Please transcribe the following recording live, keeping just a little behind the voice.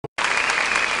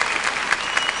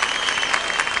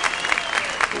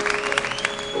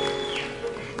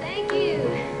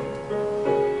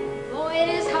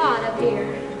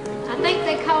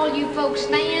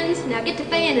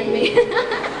entertaining me.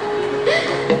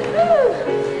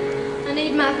 I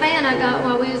need my fan I got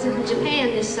while we was in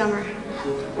Japan this summer.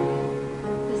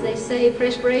 As they say,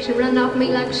 perspiration running off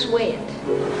me like sweat.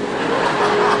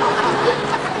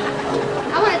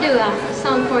 I want to do a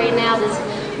song for you now that's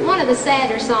one of the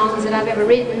sadder songs that I've ever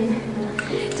written.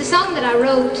 It's a song that I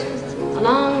wrote a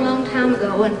long, long time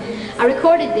ago, and I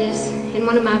recorded this in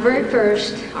one of my very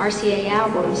first RCA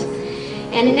albums.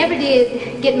 And it never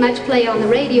did get much play on the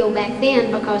radio back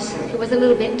then because it was a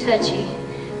little bit touchy,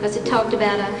 because it talked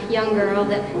about a young girl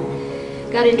that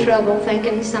got in trouble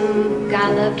thinking some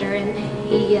guy loved her and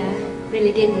he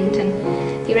really didn't, and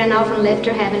he ran off and left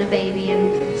her having a baby.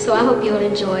 And so I hope you'll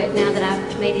enjoy it now that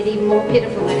I've made it even more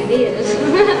pitiful than it is.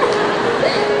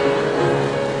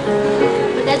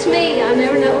 But that's me, I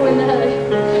never know when to hush.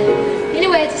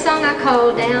 Anyway, it's a song I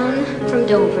call Down from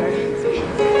Dover.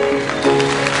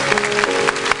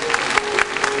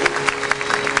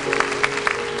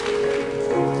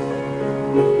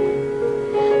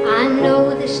 I know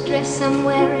this dress I'm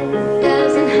wearing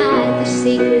doesn't hide the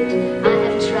secret I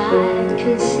have tried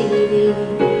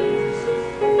concealing.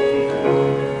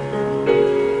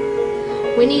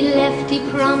 When he left, he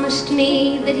promised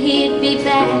me that he'd be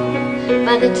back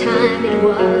by the time it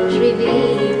was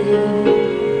revealing.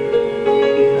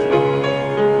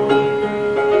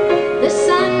 The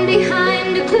sun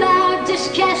behind a cloud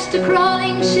just cast a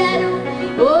crawling shadow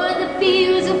o'er the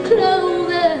fields of clover,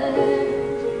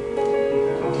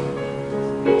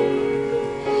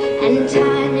 and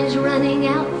time is running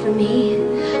out for me.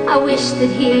 I wish that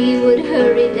he would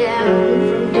hurry down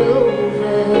from Dover.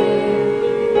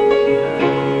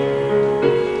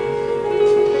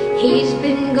 He's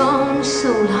been gone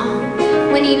so long.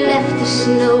 When he left, the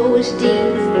snow was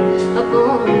deep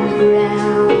upon the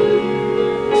ground,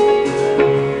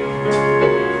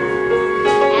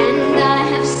 and I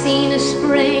have seen a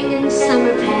spring and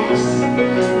summer pass.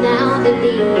 Now the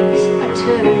leaves are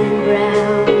turning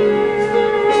brown.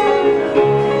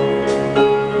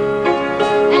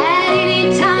 At any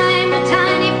time a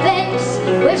tiny face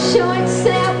will show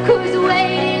itself, 'cause the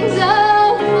waiting's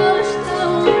almost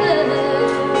over.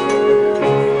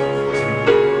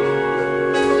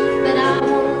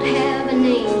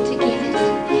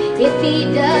 If he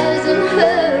doesn't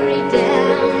hurry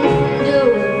down from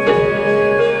Dover.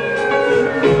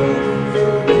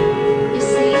 You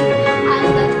see, I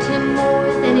loved him more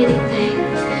than anything,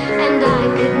 and I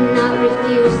could not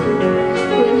refuse him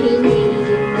when he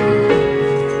needed me.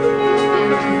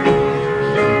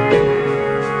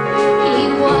 He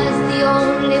was the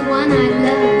only one I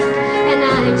loved, and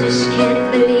I just can't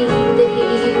believe that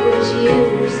he was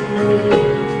using me.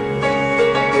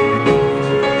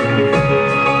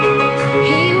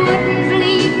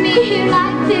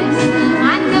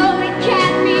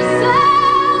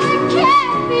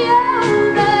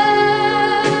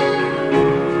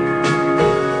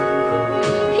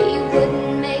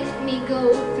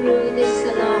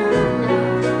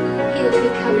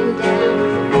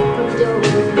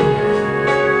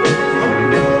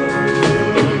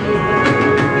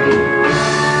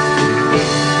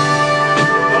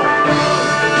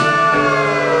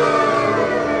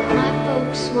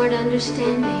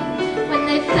 Understanding when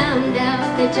they found out,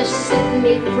 they just sent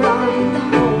me from the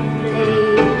home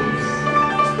place.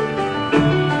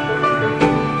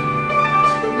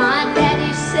 My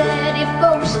daddy said if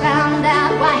folks found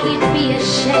out, why he'd be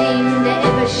ashamed to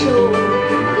ever show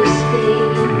his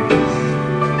face.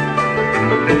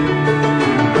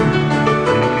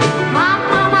 My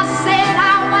mama said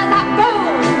I was a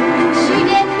fool. She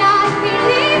did not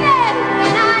believe it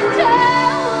when I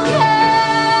told her.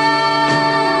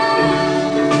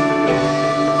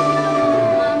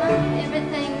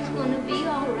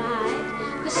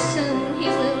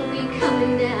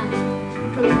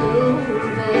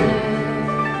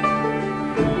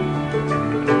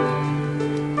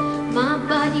 My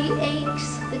body aches,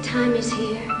 the time is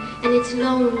here, and it's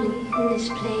lonely in this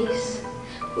place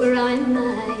where I'm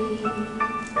lying.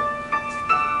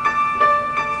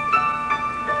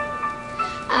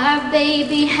 Our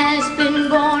baby has been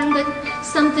born, but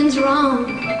something's wrong.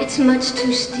 It's much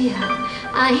too still.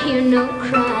 I hear no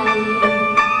crying.